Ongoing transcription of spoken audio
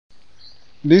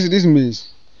this maize,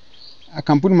 I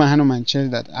can put my hand on my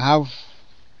chest that I have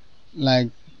like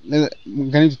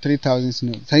getting to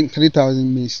 3,000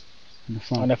 3,000 maize on the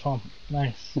farm. On the farm,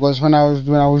 nice. Because when I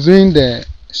was doing the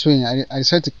sowing, I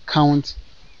decided to count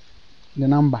the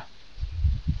number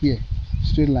here,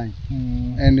 straight line,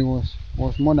 and it was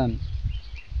more than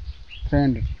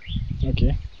 300.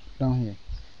 Okay. Down here,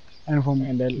 and from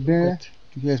and then there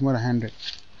to here is more than 100.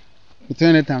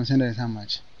 300 times 100 is how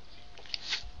much?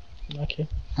 Okay.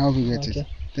 How we get it?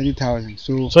 30,000.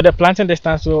 So the planting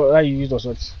distance that you used was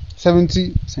what?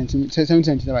 70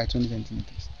 centimeters by 20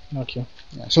 centimeters. Okay.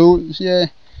 Yeah. So here,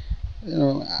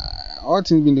 all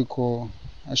things being equal,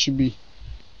 I should be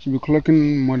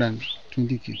clocking more than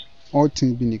 20k. All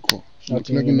things being equal, should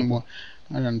be clocking more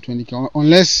than 20k,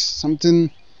 unless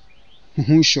something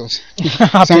short,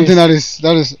 something that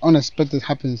is unexpected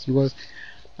happens, because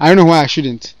I don't know why I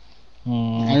shouldn't.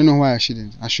 I don't know why I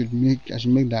shouldn't. I should make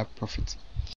that profit.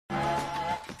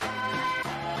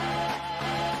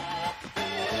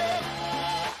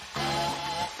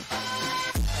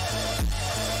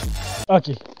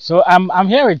 Okay, so I'm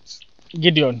here with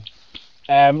Gideon.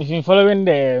 If you've been following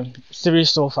the series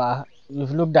so far,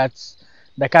 we've looked at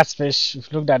the catfish, we've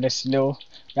looked at the snail.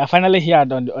 We are finally here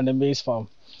on the maize farm.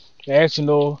 We have to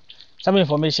know some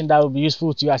information that will be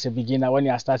useful to you as a beginner when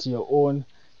you are starting your own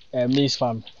maize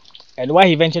farm, and why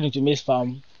he ventured into maize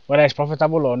farm, whether it's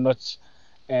profitable or not,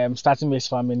 starting maize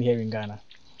farming here in Ghana.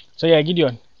 So yeah,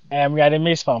 Gideon, we are at the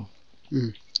maize farm.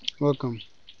 Welcome.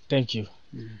 Thank you.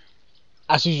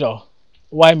 As usual,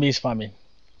 why maize farming?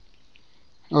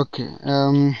 Okay.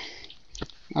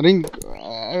 I think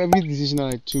every decision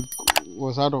that I took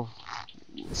was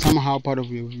somehow part of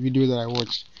a video that I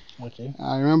watched. Okay.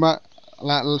 I remember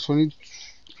like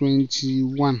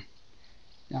 2021.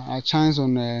 I chanced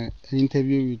on an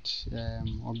interview with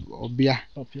Obia.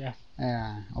 Opia.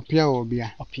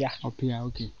 Opia.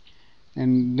 Okay.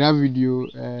 And that video,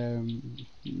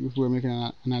 we were making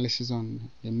an analysis on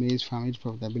the maize farm, its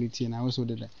profitability, and I also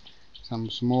did some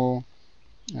small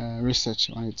research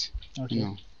on it. Okay.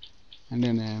 And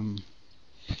then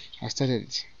I started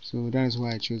it. So that is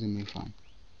why I chose the maize farm.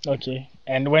 Okay.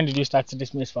 And when did you start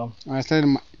this maize farm? I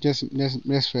started just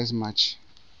first March.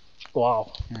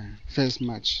 Wow. Yeah, first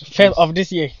March. First of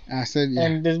this year. I said yeah.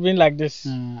 And it's been like this.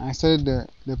 I started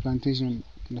the plantation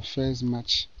on the first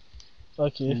March.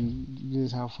 Okay. And this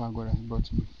is how far God has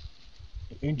brought me.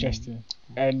 Interesting.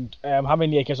 And how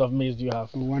many acres of maize do you have?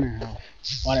 1.5.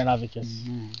 1.5 acres.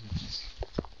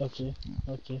 Okay.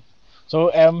 Okay.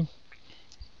 So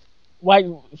why?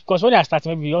 Because when you are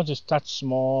starting, maybe you want to start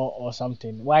small or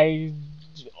something. Why,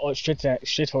 or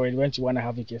straightforward, went to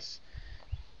 1.5 acres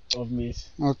of maize?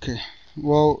 Okay.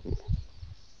 Well,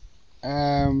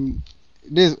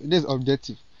 this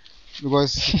objective,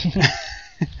 because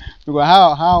because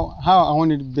how I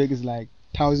want it big is like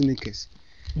 1,000 acres.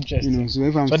 Interesting. So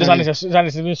if I'm this one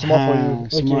is even small for you.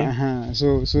 Small, okay.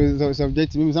 So it's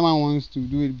objective. Maybe someone wants to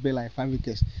do it big like 5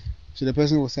 acres. So the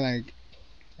person will say like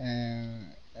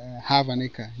half an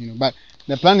acre. But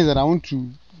the plan is that I want to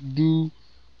do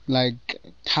like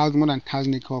more than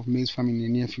 1,000 acres of maize farming in the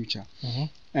near future.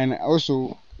 And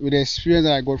also with the experience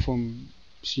that I got from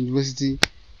university,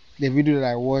 the video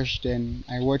that I watched and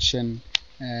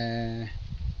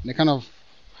the kind of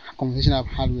conversation I've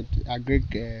had with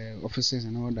agric officers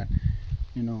and all that,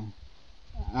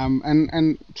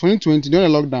 and 2020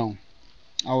 during the lockdown,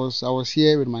 I was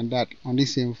here with my dad on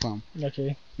this same farm.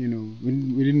 Okay.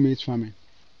 We did maize farming,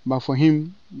 but for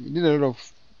him, he did a lot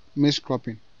of maize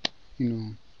cropping.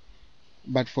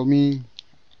 But for me,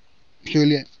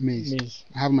 purely maize.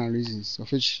 I have my reasons,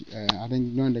 of which I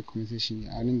think during the conversation,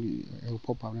 I think it will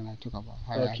pop up when I talk about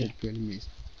how I did purely maize.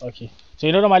 Okay.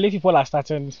 So normally people are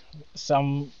starting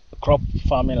some crop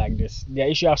farming like this. Their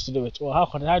issue has to do with, how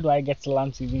do I get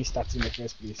land to even start in the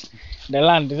first place? The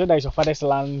land, is it that it's your father's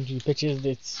land, you purchased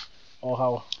it, or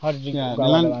how? How did you go about the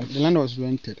land? The land was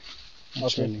rented,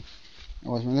 actually. Okay. It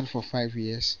was rented for 5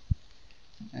 years,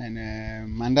 and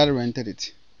my dad rented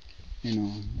it.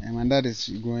 And my dad is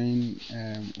growing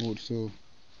old, so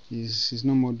he's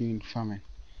no more doing farming.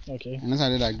 Okay. And that's how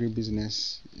I did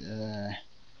agribusiness.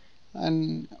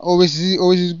 And always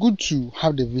is good to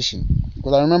have the vision,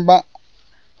 because I remember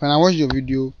when I watched your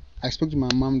video, I spoke to my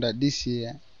mom that this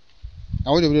year, I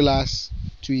watched the video last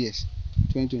 2 years,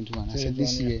 2021. I said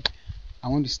this year I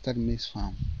want to start maize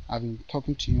farm. I've been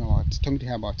talking to her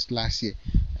about it last year.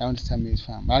 I want to start maize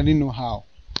farm, but I didn't know how.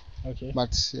 Okay.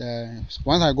 But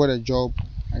once I got a job,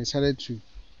 I decided to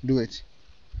do it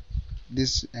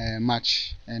this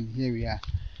March, and here we are.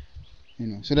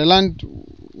 So the land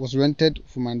was rented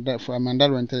for my dad. My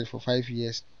dad rented it for 5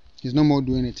 years, He's no more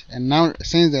doing it. And now,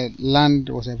 since the land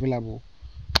was available,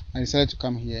 I decided to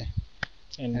come here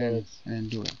And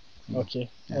do it. Okay.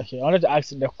 Yeah. Okay. I wanted to ask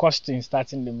the cost in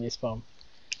starting the maize farm.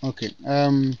 Okay.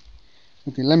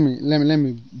 Okay. Let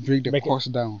me break the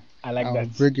cost down. I like I'll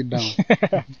that. break it down.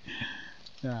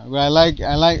 Yeah. Well,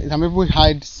 I like. Some people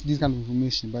hide this kind of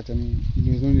information, but I mean,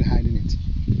 there's no need hiding it.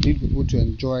 You need people to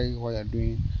enjoy what you're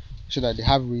doing, so that they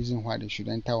have reason why they should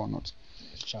enter or not.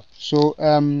 Sure. So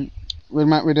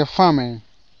with the farming,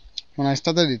 when I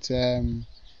started it,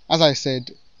 as I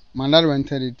said, my dad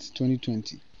rented it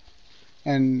 2020,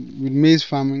 and with maize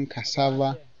farming,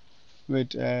 cassava,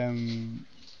 with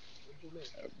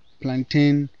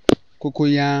plantain,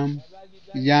 cocoyam,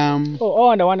 yam. Oh, all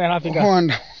on the 1.5 acre. All on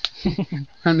the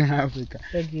 1.5 acre.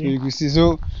 Thank So you. you can see.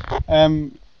 So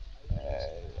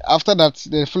after that,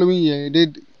 the following year, I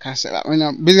did cassava. I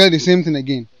mean, basically the same thing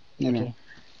again. You know.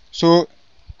 So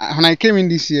when I came in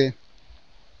this year,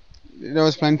 there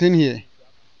was plantain here.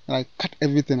 I cut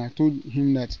everything. I told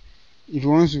him that if he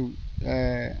wants to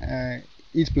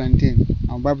eat plantain,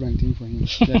 I'll buy plantain for him.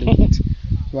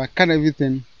 So I cut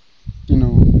everything, you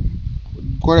know,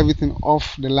 got everything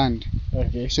off the land.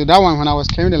 Okay. So that one, when I was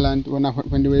clearing the land,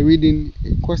 when they were reading,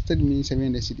 it costed me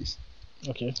 700 cedis.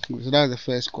 Okay. So that was the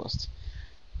first cost,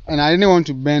 and I didn't want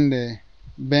to burn the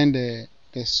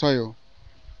soil,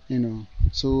 you know.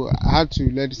 So I had to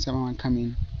let someone come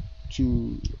in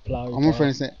to plow. My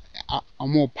friend said, "I'm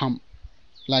more pump."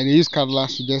 Like they use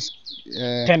cutlass to just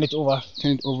turn it over.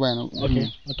 And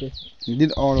okay. Okay. They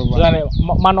did all over. So then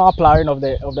manual plowing of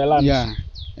the land. Yeah,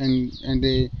 and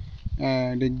they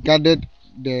gathered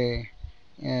the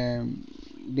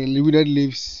withered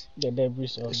leaves, the debris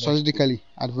strategically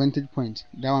at vantage point.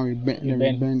 That one we bend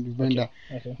that.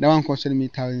 Okay. That one costed me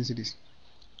 1,000 cedis.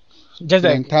 Just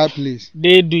the entire place.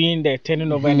 They doing the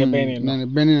turning over and the bending. And the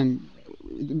bending, and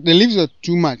the leaves were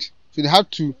too much, so they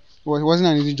had to. Well, it wasn't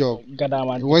an easy job.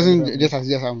 It wasn't just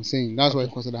as I'm saying. That's why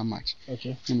it costed that much.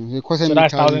 Okay. You know, it costed so me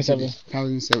that's 1,700.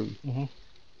 1,700.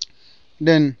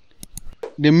 Then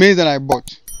the maize that I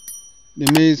bought, the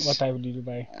maize. What type did you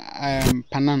buy?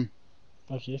 Panan.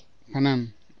 Okay.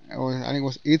 Panan. I think it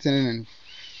was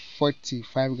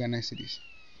 845 Ghana cedis.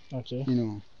 Okay. You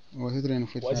know, it was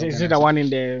 845. Is it the one in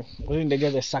the? Was it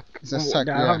just a sack? It's a sack.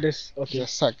 I have this. Okay.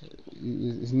 It's a sack.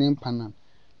 It's named Panan.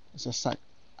 It's a sack.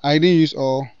 I didn't use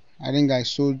all. I think I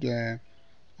sold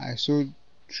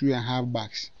 2.5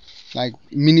 bags, like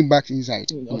mini bags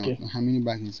inside. Okay. Mini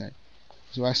bags inside.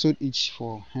 So I sold each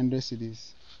for 100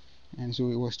 cedis, and so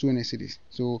it was 200 cedis.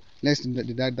 So let's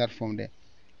deduct that from there.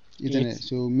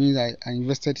 So it means I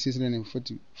invested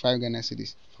 645 Ghana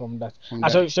cedis from that.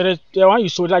 So the one you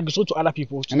sold, like you sold to other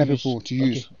people to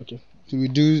use. Okay. To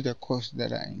reduce the cost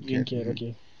that I incurred.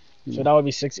 Okay. So that would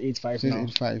be 685 now.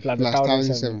 685 plus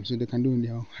 1,700. So they can do in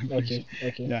their own. Okay.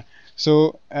 Yeah.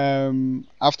 So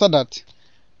after that,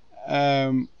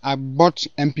 I bought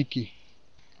MPK.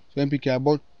 So MPK, I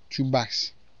bought 2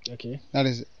 bags. Okay. That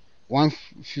is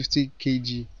 150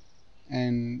 kg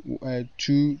and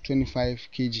 225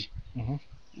 kg.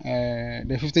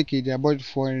 The 50 kg I bought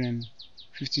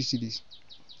 450 cedis,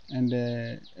 and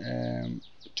the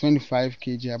 25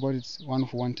 kg I bought it one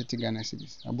for 130 Ghana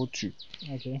cedis. I bought 2.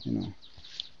 Okay. You know,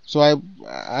 so I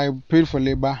paid for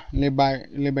labor. Labor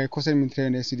it costed me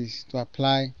 300 cedis to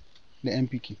apply the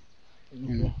MPK.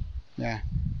 You know, yeah,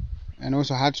 and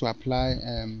also I had to apply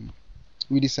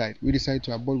weedicide. Weedicide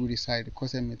to abort weedicide. It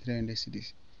costed me 300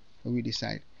 cedis for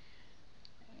weedicide,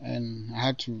 and I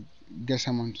had to get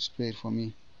someone to spray it for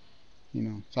me. You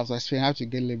know, so after spraying, I have to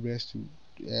get laborers to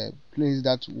place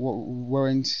that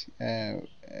weren't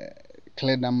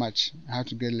clear that much. I had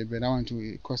to get labor. That one too,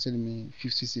 it costed me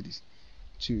 50 cedis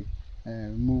to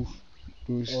move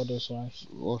all those ones,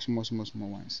 all small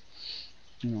ones.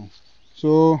 You know,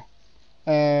 so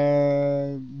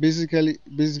basically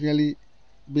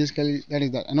that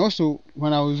is that. And also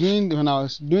when I was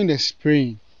doing the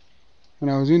spraying,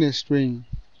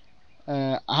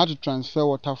 I had to transfer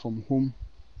water from home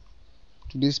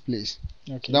to this place.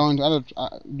 Okay. That one,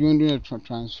 doing the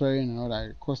transferring and all that,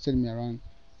 it costed me around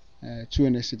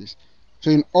 200 cedis. So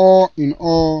in all, it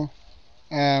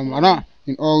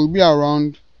will be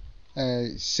around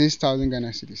 6,000 Ghana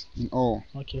cedis in all.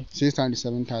 Okay. 6,000 to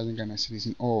 7,000 Ghana cedis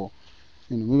in all.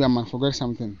 You know, maybe I might forget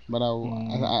something, but I'll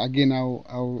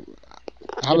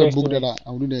have a book that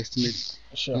I'll do the estimate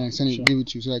and give it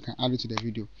to you so I can add it to the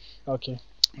video. Okay.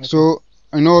 So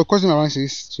it cost me around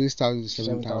 6,000 to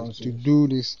 7,000 to do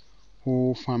this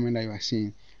whole farming that you are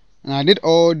seeing. And I did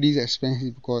all these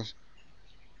expenses because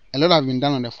a lot have been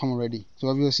done on the farm already. So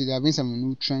obviously there have been some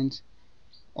nutrients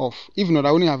off. Even though I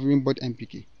only have even bought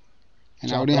MPK. and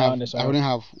To I wouldn't apply have on the soil.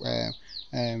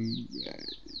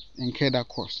 incurred that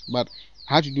cost. But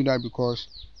I had to do that because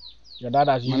Your dad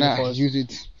has my used it dad for has used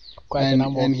it, quite a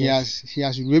number and of he years.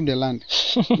 has raped the land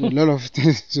with a lot of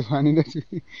things. So I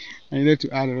needed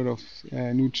to add a lot of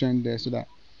nutrient there so that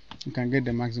you can get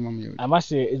the maximum yield. I must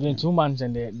say, it's been 2 months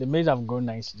and the maize have grown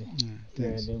nicely.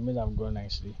 Thanks. The maize have grown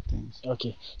nicely. Thanks.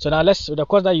 Okay, so now with the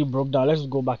course that you broke down, let's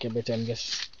go back a bit and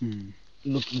just Mm.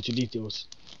 look into details.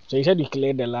 So you said you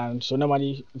cleared the land. So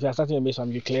normally, if you are starting a maize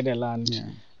farm, you clear the land. Yeah.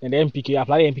 Then the NPK, you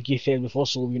apply the NPK first before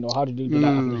sowing, or how do you do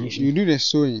that application? You do the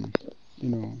sowing.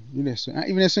 Do the sowing.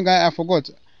 Even the sowing, I forgot.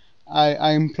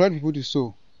 I employed people to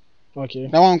sow. Okay.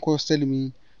 That one costed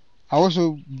me. I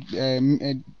also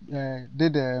did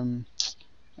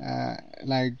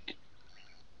like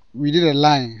we did a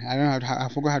line. I don't know I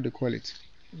forgot how to call it.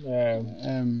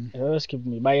 It always keep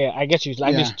me, but yeah, I get you.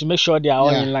 Like this to make sure they are all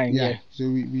in line. Yeah. So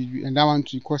we and that one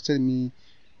too costed me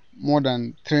more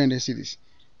than 300 cedis.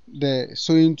 The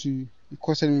sowing too it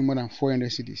costed me more than 400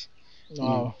 cedis.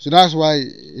 Wow. So that's why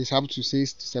it's up to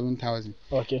 6,000 to 7,000.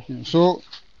 Okay. So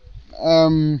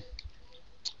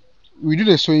we do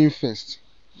the sowing first.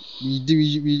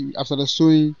 We after the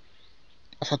sowing,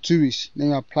 after 2 weeks, then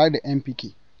we apply the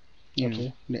NPK.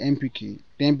 Okay. The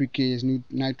NPK is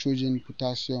nitrogen,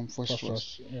 potassium,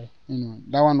 phosphorus. Yeah.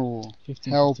 That one will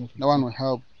 15, help. 15. That one will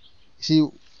help. See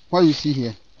what you see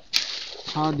here,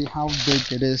 how big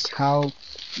it is, how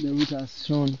the root has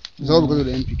shown. It's all because of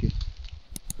the NPK.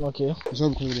 Okay. It's all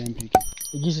because of the NPK.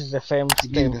 It gives it the firm It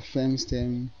stem. gives the firm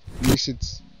stem, makes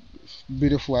it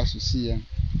beautiful as you see, and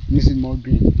makes it more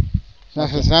green. So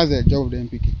that's the job of the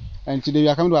NPK. And today we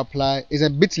are coming to apply. It's a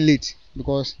bit late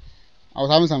because I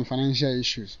was having some financial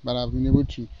issues, but I've been able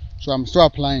to. So I'm still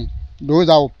applying. Those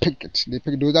that will pick it, they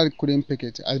pick. Those that couldn't pick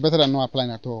it, it's better than not applying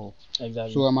at all.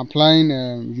 Exactly. So I'm applying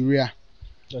urea.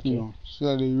 Okay. So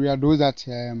that the urea, those that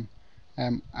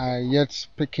are yet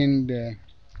picking the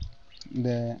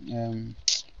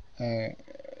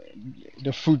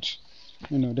fruit,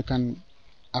 they can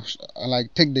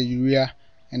like take the urea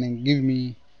and then give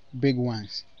me big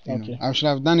ones. Okay. I should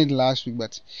have done it last week,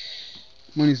 but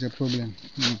money is a problem.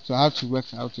 So I have to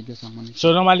work out to get some money.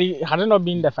 So normally, had it not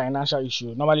been the financial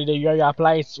issue, normally the urea you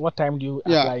apply it. What time do you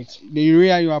apply it? The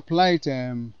urea you apply it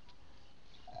a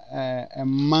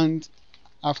month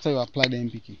after you apply the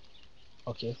NPK.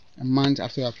 Okay. A month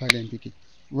after you apply the NPK.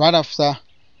 Right after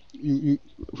you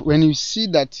when you see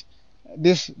that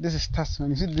this is tough,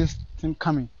 when you see this thing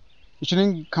coming, it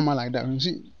shouldn't come out like that. When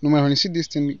you see this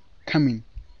thing coming,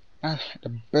 that's the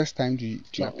best time to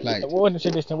apply it. When you say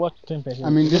this thing, what thing? I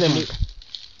mean this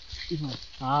one.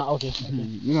 Okay.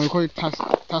 We call it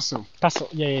tassel. Tassel.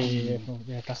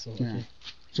 Yeah, tassel. Yeah. Okay.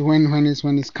 So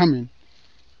when it's coming,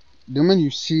 the moment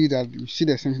you see the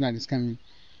sensation that is coming,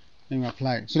 then you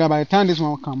apply it. So that by the time this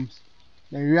one comes,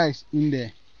 the urea is in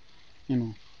there,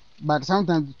 But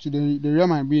sometimes the urea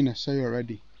might be in the soil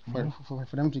already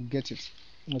for them to get it.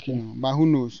 Okay. But who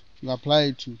knows? You apply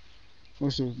it to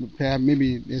also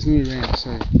maybe there's no urea in the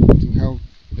soil to help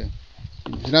them.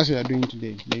 So that's what we are doing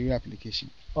today, the urea application.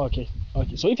 Okay.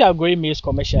 So if you are growing maize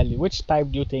commercially, which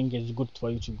type do you think is good for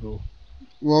you to grow?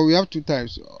 Well, we have two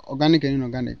types, organic and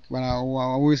inorganic. But I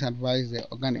always advise the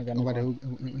organic over the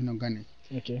inorganic.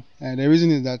 Okay. The reason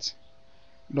is that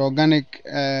the organic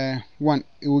one,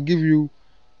 it will give you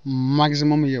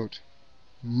maximum yield.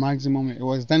 It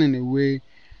was done in a way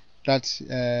that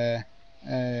they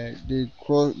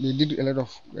did a lot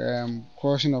of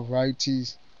crossing of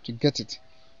varieties to get it.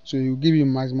 So it will give you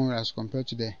maximum as compared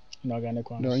to the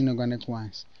inorganic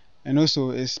ones. And also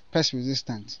it's pest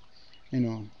resistant.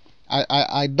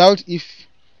 I doubt if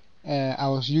I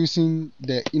was using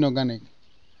the inorganic.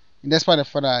 Despite the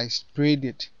fact that I sprayed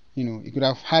it, it could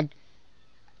have had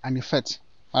an effect.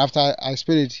 After I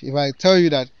sprayed it, if I tell you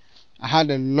that I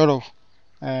had a lot of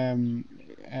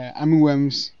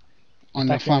armyworms on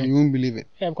the farm, you won't believe it.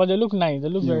 Yeah, because they look nice. They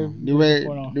look very. They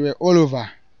were all over.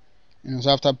 So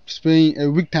after spraying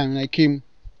a week time, when I came,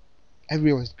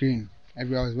 everywhere was green.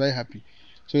 Everywhere was very happy.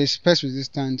 So it's pest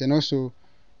resistant and also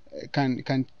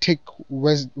can take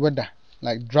weather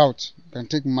like drought. Can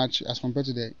take much as compared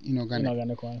to the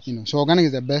inorganic ones. So organic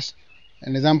is the best.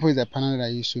 An example is the panel that I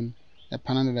use soon. The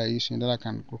panel that I use soon that I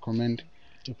can recommend.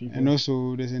 To people. And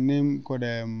also there's a name called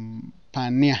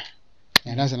Pania.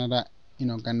 And that's another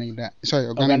organic that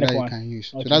you can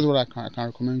use. Okay. So that's what I can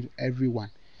recommend to everyone.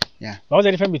 Yeah. What's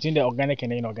the difference between the organic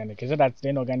and the inorganic? Is it that the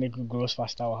inorganic grows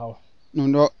faster or how?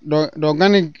 No, the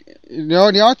organic, they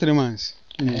are all 3 months.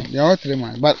 They are all 3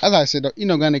 months. But as I said, the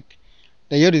inorganic,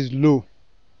 the yield is low.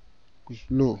 It's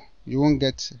low. You won't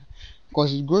get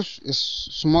because it goes is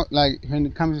small, like when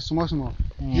it comes to small.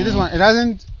 See, this one, it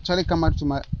doesn't actually come up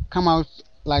to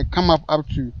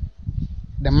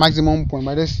the maximum point,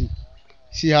 but let's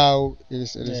see how it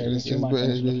is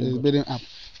building up.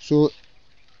 So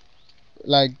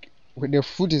like the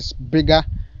fruit is bigger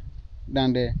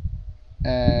than the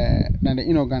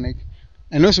inorganic,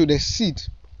 and also the seed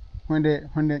when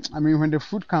the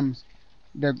fruit comes,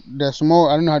 the small,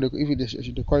 I don't know how they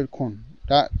call it corn,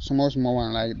 that small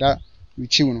one like that we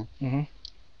chew,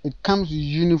 it comes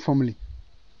uniformly.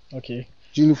 Okay.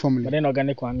 Uniformly. But then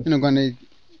organic one. Inorganic.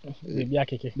 Baby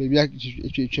akeke.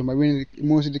 But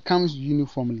mostly it comes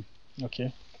uniformly.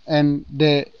 Okay. And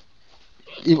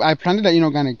if I planted the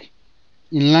inorganic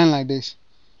in line like this,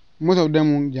 most of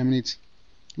them won't germinate.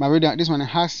 But this one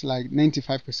has like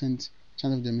 95%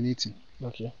 chance of germinating.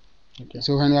 Okay.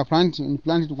 So when you plant it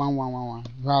 1,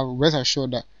 you have rest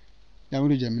assured that they are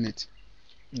going to germinate.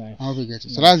 Nice. I hope you get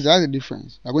it. So that's the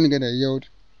difference. You're going to get a yield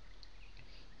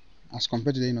as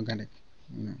compared to the inorganic.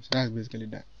 So that's basically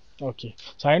that. Okay.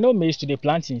 So I know maize today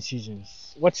planting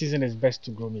seasons. What season is best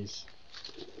to grow maize?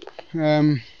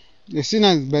 The season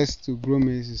is best to grow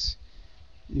maize is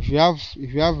if you have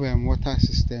water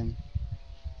system.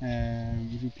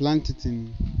 If you plant it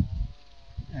in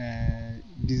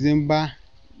December,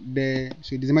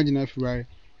 December, January, February,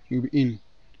 you'll be in.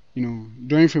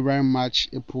 During February, March,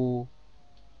 April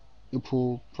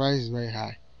price is very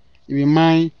high. If you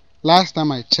mind, last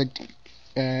time I checked,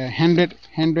 100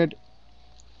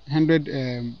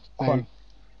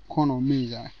 corn or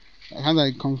maize. How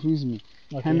that confused me.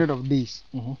 Okay. 100 of these.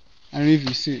 I don't know if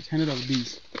you see it. 100 of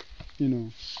these.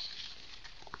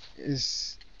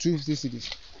 Is 250 cedis.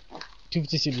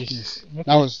 250 cedis. Yes. Okay.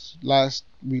 That was last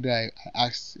week that I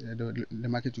asked the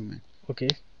market woman. Okay.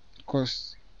 It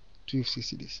costs 250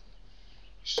 cedis.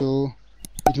 So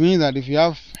it means that if you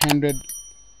have 100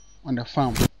 on the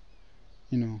farm,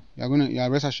 your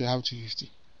rest should have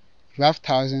 250. If you have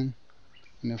 1,000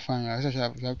 on the farm, your rest should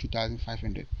have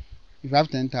 2,500. If you have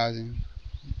 10,000,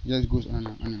 it just goes on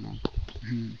and on.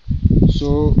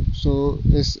 So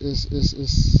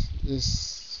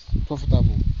it's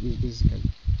profitable basically.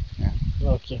 Yeah.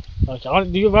 Okay.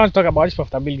 Do you want to talk about this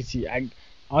profitability? I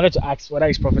wanted to ask whether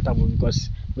it's profitable because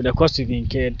with the cost you've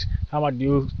incurred, how much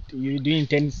do you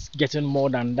intend getting more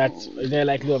than that? Is there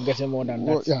likely of getting more than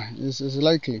that? Yeah, it's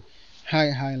likely.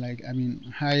 High. Like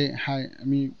high.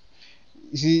 You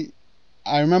see,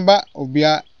 I remember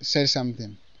Obia said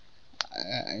something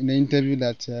in the interview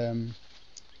that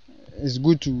it's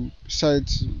good to sell it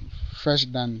fresh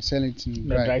than sell it in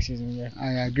dry season. Yeah.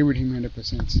 I agree with him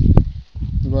 100%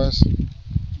 because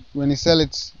when you sell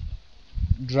it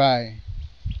dry,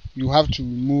 you have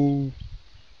to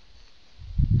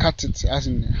cut it, as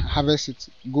in harvest it,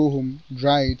 go home,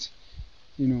 dry it.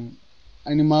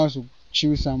 Animals will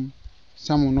chew some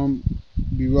will not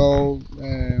be well,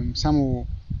 some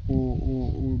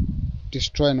will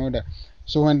destroy and all that.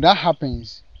 So when that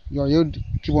happens, your yield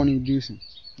keep on reducing.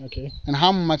 Okay. And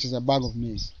how much is a bag of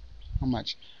maize? How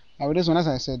much? With this one, as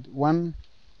I said, one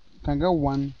can get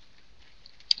one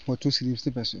for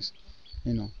 260 pesos.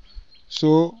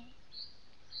 So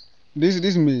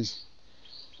this maize,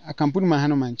 I can put my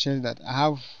hand on my chest that I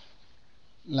have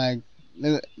like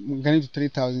getting to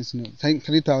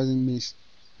 3,000 maize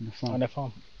on the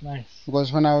farm. Nice.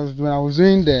 Because when I was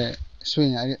doing the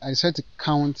sowing, I decided to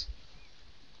count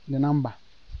the number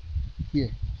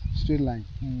here, straight line,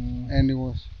 and it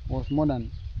was more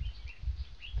than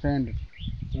 300.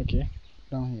 Okay.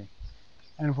 Down here,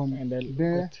 and from there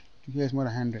to here is more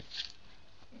than 100.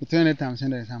 So 300 times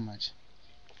 100 is how much?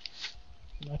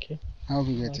 Okay. How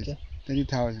we get it?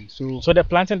 30,000. So the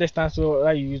planting distance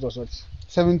that you used was what?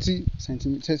 70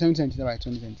 centimeters by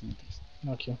 20 centimeters.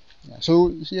 Okay. Yeah. So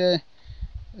here,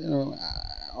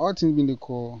 all things being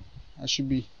equal, I should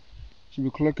be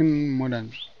clocking more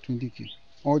than 20k.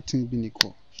 All things being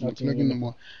equal, clocking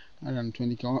more than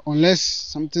 20k, unless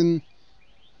something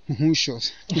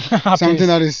short, something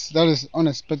that is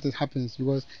unexpected happens.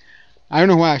 Because I don't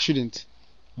know why I shouldn't.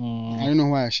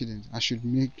 I should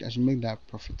make that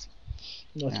profit.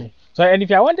 Okay. Yeah. So, and if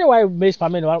you are wondering why maize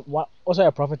farming also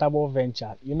a profitable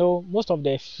venture, most of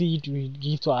the feed we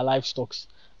give to our livestock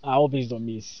are all based on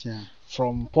maize. Yeah.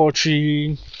 From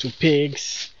poultry to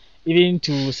pigs, even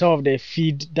to some of the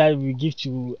feed that we give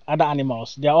to other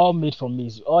animals, they are all made from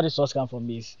maize. All the source come from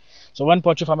maize. So when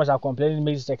poultry farmers are complaining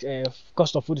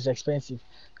cost of food is expensive,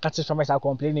 cattle farmers are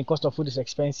complaining cost of food is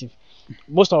expensive,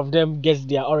 most of them get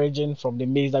their origin from the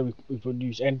maize that we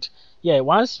produce. And yeah,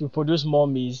 once we produce more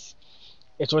maize,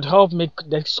 it would help make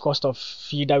the cost of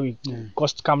feed that we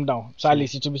cost come down. So at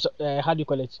least it will be how do you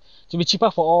call it? To be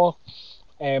cheaper for all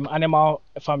animal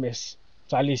farmers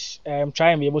to at least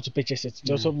try and be able to purchase it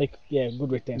to also make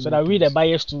good return, so Good that we the returns.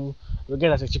 buyers too will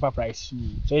get at a cheaper price.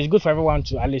 So it's good for everyone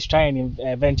to at least try and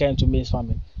venture into maize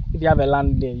farming. If you have a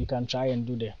land there, you can try and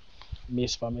do the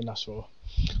maize farming as well.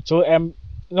 So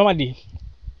normally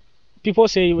people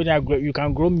say when you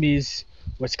can grow maize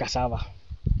with cassava.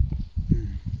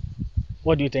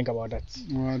 What do you think about that?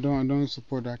 Well, I don't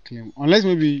support that claim. Unless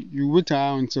maybe you wait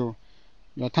around until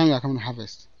your time you are coming to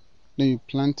harvest, then you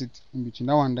plant it in between.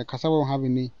 That one, the cassava won't have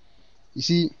any. You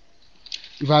see,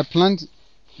 if I plant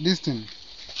this thing,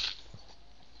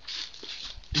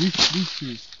 this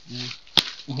place,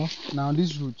 now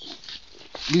this root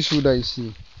that you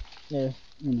see, Yeah.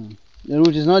 The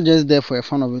root is not just there for the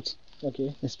fun of it.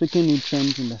 Okay. It's picking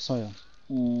nutrients in the soil,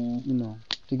 Mm.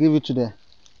 to give it to the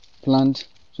plant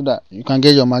so that you can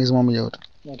get your maximum yield.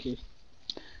 Okay.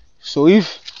 So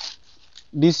if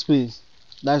this space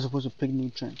that is supposed to pick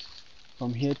nutrients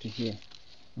from here to here,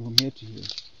 and from here to here,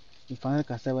 you find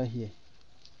cassava here,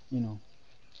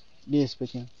 this is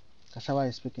picking, cassava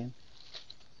is picking,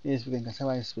 this is picking,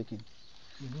 cassava is picking.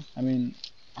 I mean,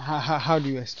 how do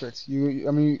you expect?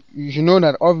 You should know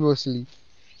that obviously,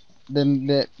 then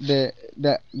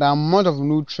the amount of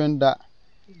nutrient that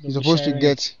you're supposed to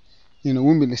get,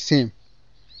 won't be the same,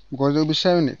 because they'll be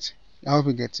sharing it. I hope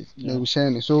you get it. They'll be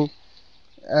sharing it. So,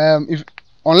 if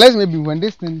unless maybe when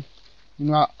this thing,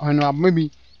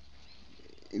 maybe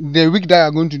the week that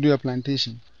you're going to do a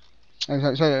plantation, sorry,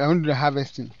 I'm going to do the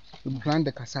harvesting, you plant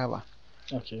the cassava.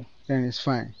 Okay. Then it's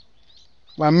fine.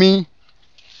 But me,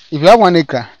 if you have 1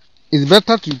 acre, it's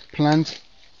better to plant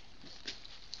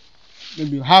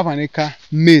maybe half an acre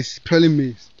maize, purely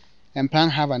maize, and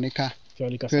plant half an acre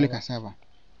purely cassava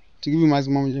to give you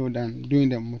maximum yield than doing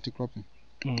the multi-cropping.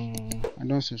 I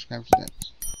don't subscribe to that.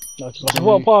 Okay.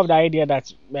 So part of the idea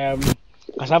that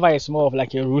cassava is more of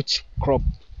like a root crop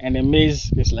and the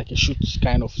maize is like a shoot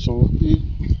kind of. So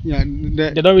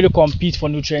they don't really compete for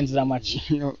nutrients that much.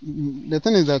 The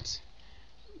thing is that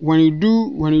when you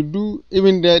do,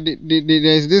 even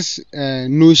there's this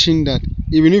notion that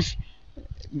even if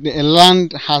the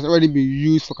land has already been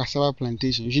used for cassava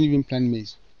plantation, you shouldn't even plant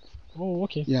maize. Oh,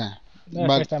 okay. Yeah. That's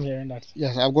the first time hearing that.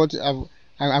 Yes, I got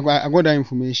that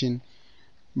information,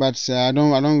 but I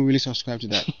don't really subscribe to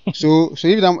that. so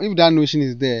if that notion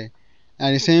is there,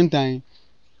 at the same time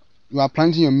you are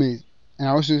planting your maize, and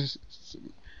I also,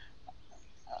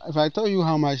 if I tell you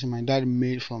how much my dad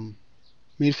made from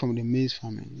the maize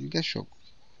farming, you get shocked.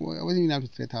 Well, I wasn't even up to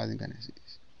 3,000 Ghana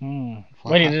cedis.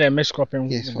 When he did a maize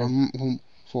cropping? Yes, for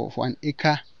an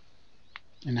acre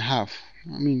and a half.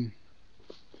 I mean,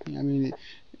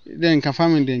 then can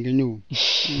farming then can you?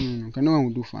 Can no one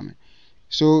will do farming.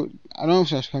 So I don't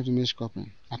subscribe to maize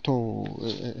cropping at all.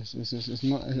 It's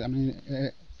not. I mean,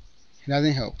 it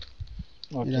doesn't help.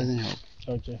 Okay. It doesn't help.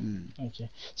 Okay. Okay.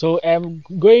 So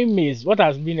growing maize, what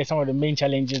has been some of the main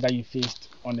challenges that you faced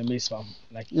on the maize farm?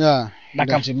 That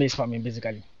comes with maize farming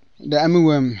basically. The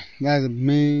armyworm, that's the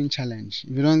main challenge.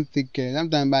 If you don't take care,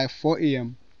 sometimes by 4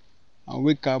 a.m. I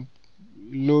wake up,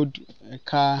 load a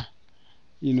car,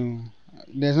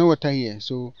 there's no water here,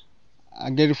 so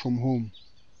I get it from home,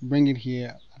 bring it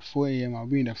here at 4 a.m. I'll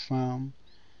be in the farm,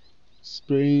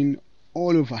 spraying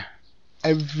all over,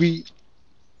 every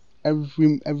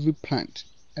plant.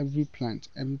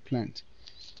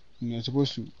 You're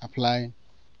supposed to apply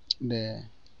the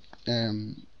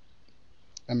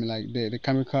the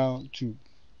chemical to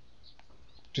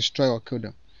destroy or kill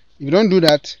them. If you don't do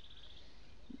that,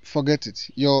 forget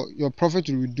it. Your profit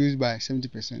will reduce by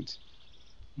 70%.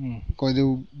 Because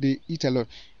they eat a lot.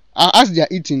 As they are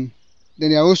eating,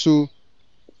 then they are also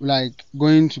like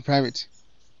going to private.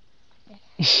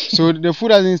 So the food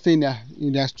doesn't stay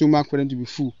in their stomach for them to be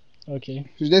full. Okay.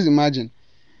 So just imagine.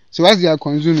 So as they are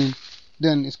consuming,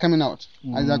 then it's coming out.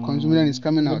 As they are consuming, then it's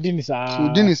coming out. So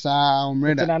din is one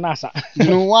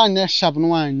sharp, no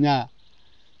one.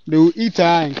 They will eat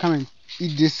and come and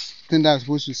eat this thing that's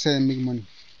supposed to sell and make money.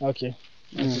 Okay.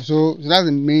 So that's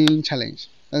the main challenge.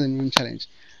 The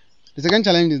second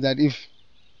challenge is that if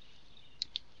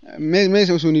maize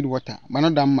also need water, but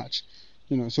not that much.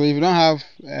 So if you don't have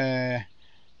a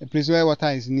place where water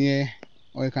is near,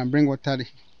 or you can bring water, to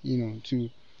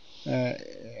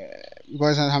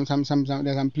because there's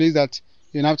some place that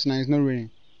afternoon it's not raining.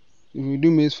 If we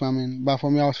do maize farming, but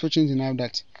for me I was fortunate enough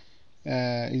that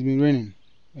it's been raining.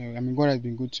 God has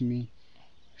been good to me.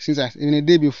 Since even a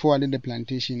day before I did the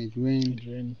plantation, it rained.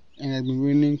 And it's been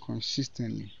raining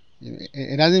consistently.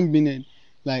 It hasn't been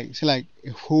like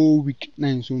a whole week now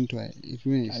in Sonto. It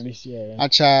rains. At least,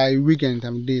 Actually, a week and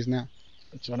some days now.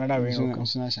 So another rain will come.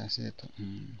 So I shall say it.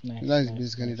 Nice, So that is nice,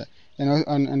 basically nice. that.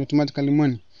 And automatically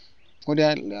money. Because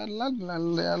there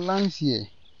are lands here.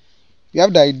 You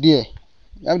have the idea,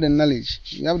 you have the knowledge,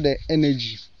 you have the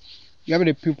energy, you have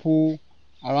the people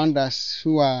around us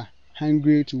who are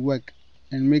hungry to work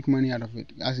and make money out of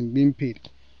it, as in being paid,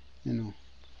 you know.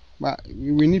 But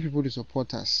we need people to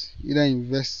support us, either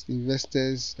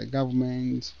investors, the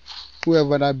government,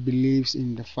 whoever that believes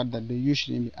in the fact that the youth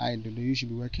shouldn't be idle, the youth should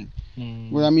be working.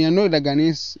 But I mean, I know the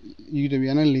Ghanaians youth, we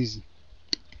are not lazy,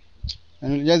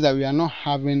 and just that we are not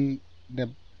having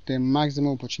the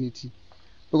maximum opportunity,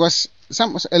 because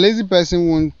a lazy person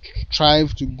won't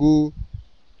strive to go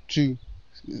to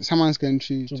someone's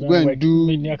country to go and work do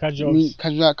mediocre jobs.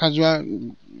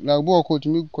 casual like work to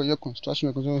make career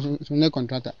construction to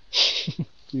contractor.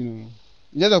 You know,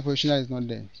 just opportunity is not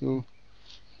there. So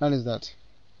that is that.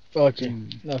 Okay,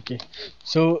 okay.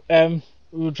 So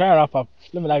we'll try and wrap up.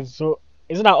 Let me like so.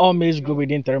 Is it that all maize grow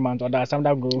within 3 months, or there are some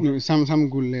that grow? No, some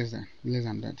go less than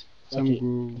that. Some Okay.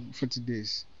 go 40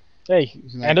 days. Hey,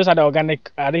 It's like, and those are the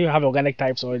organic. Are they have organic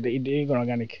types or they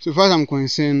organic? so far as I'm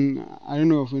concerned, I don't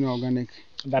know if organic,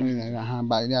 That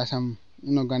but there are some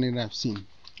inorganic that I've seen.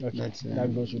 okay.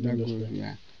 That goes within those.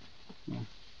 Yeah.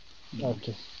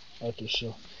 Okay. Okay,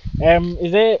 sure.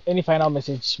 Is there any final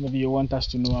message maybe you want us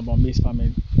to know about maize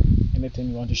farming? Anything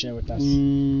you want to share with us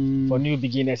for new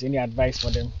beginners? Any advice for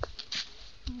them?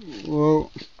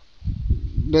 Well,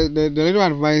 the little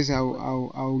advice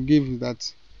I'll give is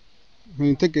that when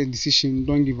you take a decision,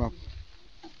 don't give up.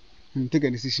 When you take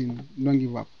a decision, don't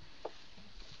give up.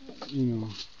 You know,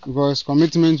 because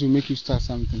commitment will make you start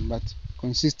something, but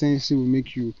consistency will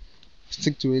make you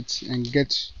stick to it and get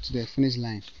to the finish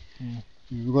line.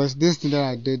 Because this thing that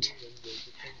I did,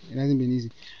 it hasn't been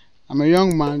easy. I'm a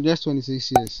young man, just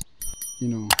 26 years. You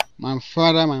know, my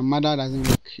father, my mother doesn't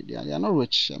work. They are not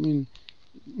rich. I mean,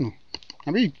 no.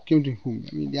 I mean, you came to home.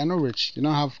 I mean, they are not rich. They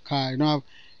don't have car. They don't have.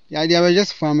 Yeah, they are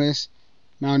just farmers.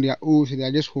 Now they are old, so they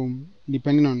are just home,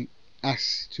 depending on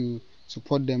us to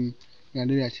support them in their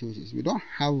daily activities. We don't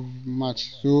have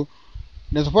much, so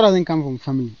the support doesn't come from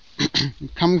family.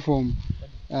 It comes from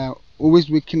always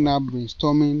waking up,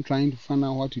 brainstorming, trying to find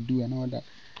out what to do and all that.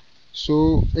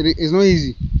 So it's not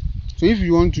easy. So if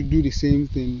you want to do the same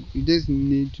thing, you just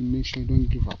need to make sure you don't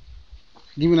give up.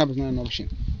 Giving up is not an option.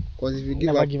 Because if you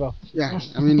give up. Yeah,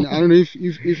 I mean, I don't know if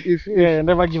yeah,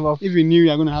 never give up. If you knew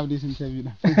you are gonna have this interview,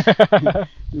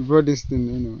 you brought this thing,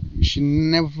 you know, you should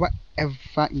never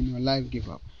ever in your life give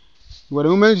up. But the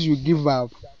moment you give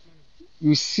up,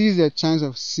 you seize the chance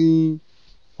of seeing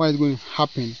what is going to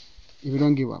happen if you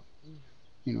don't give up.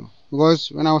 You know,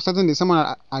 because when I was starting this,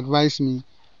 someone advised me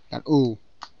that you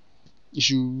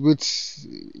should wait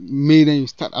May then you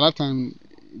start. At that time,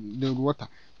 the water.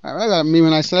 I mean,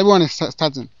 when I said everyone is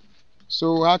starting,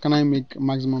 so how can I make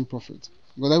maximum profit?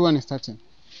 Because everyone is starting,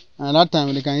 and at that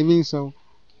time they can even sell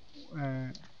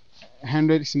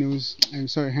 100 snails. I'm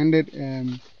sorry,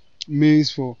 100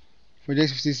 maize for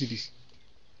just 50 cities.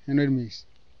 100 maize,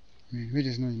 which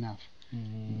is not enough.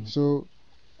 So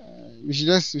we should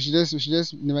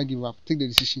just never give up. Take the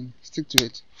decision, stick to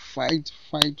it, fight.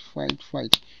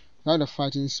 Without the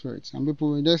fighting spirit, and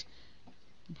people just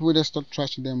talk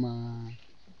trash to them.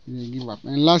 They give up.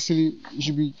 And lastly, you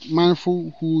should be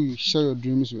mindful who you share your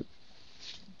dreams with.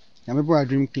 And people are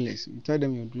dream killers. You tell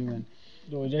them your dream and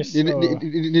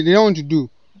they don't want to do.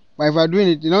 But if you are doing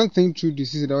it, they don't think through the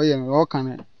system. Oh yeah, all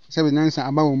kind of say with answer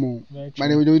about more. But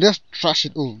they will just trash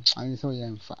it. Oh, I say yeah,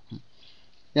 in fact.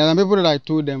 Yeah, some people that I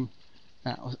told them,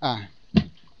 and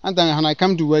then when I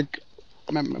come to work,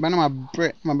 my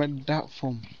bread that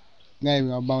form. Guy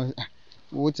we about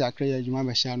what's a crazy you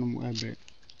might share no more bread.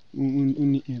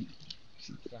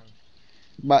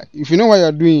 But if you know what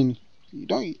you're doing, you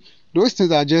don't. Those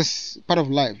things are just part of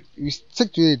life. You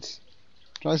stick to it.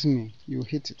 Trust me, you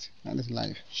hit it. That is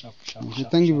life. So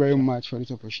thank you very much for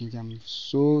this opportunity. I'm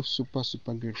so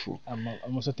super grateful. I'm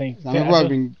also thankful. Some people have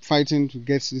been fighting to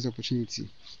get this opportunity.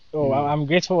 Oh, I'm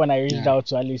grateful when I reached out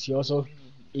to Alice. You also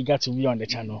eager to be on the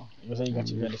channel. You also eager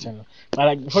to be on the channel. But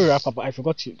like, before we wrap up, I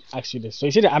forgot to ask you this. So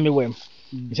you said the armyworm.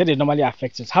 You said it normally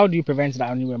affects us. How do you prevent the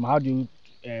armyworm? How do you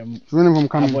prevent them from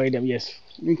coming? Avoid them? Yes.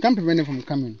 You can't prevent them from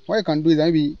coming. What you can do is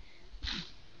maybe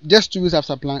just 2 weeks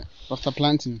after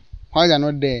planting, while they are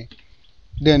not there,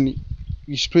 then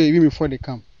you spray even before they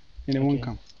come, and they won't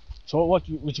come. So what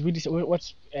one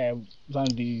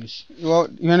do you use? Well,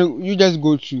 you just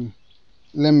go to,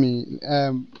 let me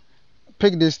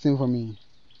pick this thing for me.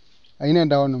 I need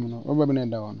that one. No, what about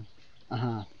that one?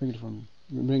 Pick it for me.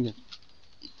 Bring it.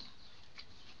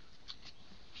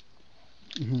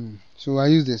 So I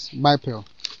use this bipel.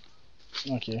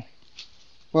 Okay.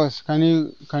 Boss, can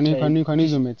you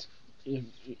zoom it? You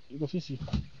go see.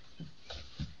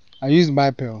 I use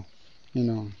Bipel. You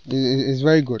know, it's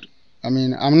very good. I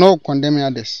mean, I'm not condemning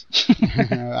others.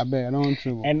 I bet I don't want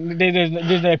trouble. And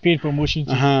there's a paid promotion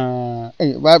too.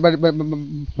 Hey, but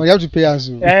you have to pay us.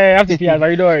 You have to pay us, but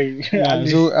you don't worry. Yeah,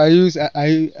 so I use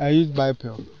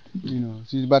Bipel. You know,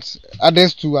 so, but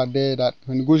others too are there that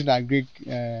when you go to the agri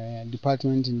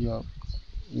department in your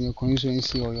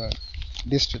constituency or your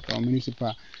district or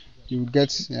municipal, you get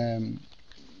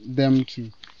them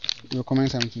to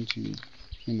recommend something to you.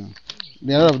 You know,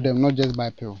 there are a lot of them, not just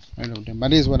Bipel, a lot of them. But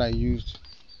this is what I used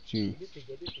to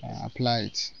apply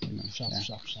it. You know,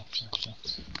 sharp.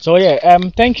 So yeah,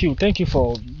 thank you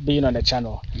for being on the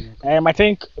channel. I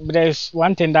think there's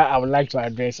one thing that I would like to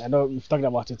address. I know we've talked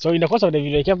about it. So in the course of the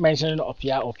video, you kept mentioning up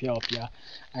here.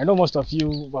 I know most of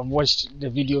you have watched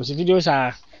the videos. The videos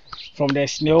are from the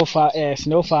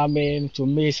snail farming to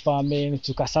maize farming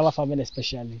to cassava farming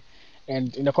especially.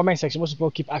 And in the comment section, most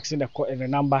people keep asking the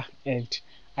number, and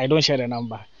I don't share the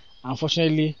number.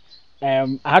 Unfortunately,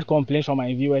 I had complaints from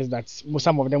my viewers that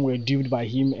some of them were duped by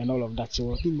him and all of that.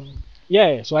 So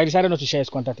yeah, so I decided not to share his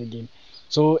contact again.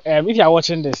 So if you are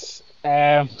watching this,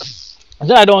 I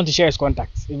don't want to share his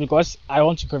contact because I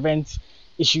want to prevent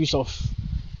issues of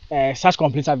such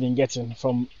complaints I've been getting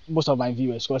from most of my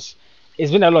viewers, because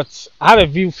it's been a lot. I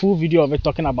have a full video of it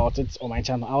talking about it on my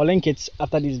channel. I'll link it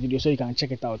after this video so you can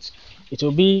check it out. It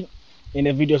will be in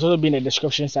the video, so it'll be in the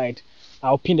description side.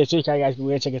 I'll pin it so you guys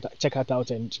will check it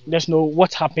out and just know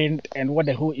what happened and what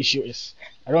the whole issue is.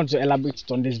 I don't want to elaborate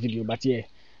on this video, but yeah,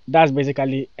 that's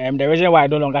basically the reason why I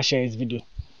no longer share this video.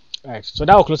 Alright, so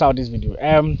that will close out this video.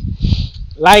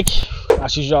 Like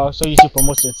as usual, so YouTube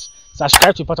promotes it.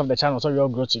 Subscribe to be part of the channel so we all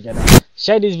grow together.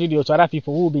 Share this video to other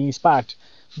people who will be inspired.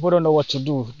 People don't know what to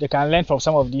do. They can learn from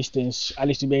some of these things, at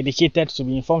least to be educated, to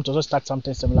be informed, to also start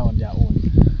something similar on their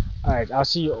own. Alright, I'll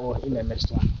see you all in the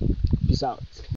next one. Peace out.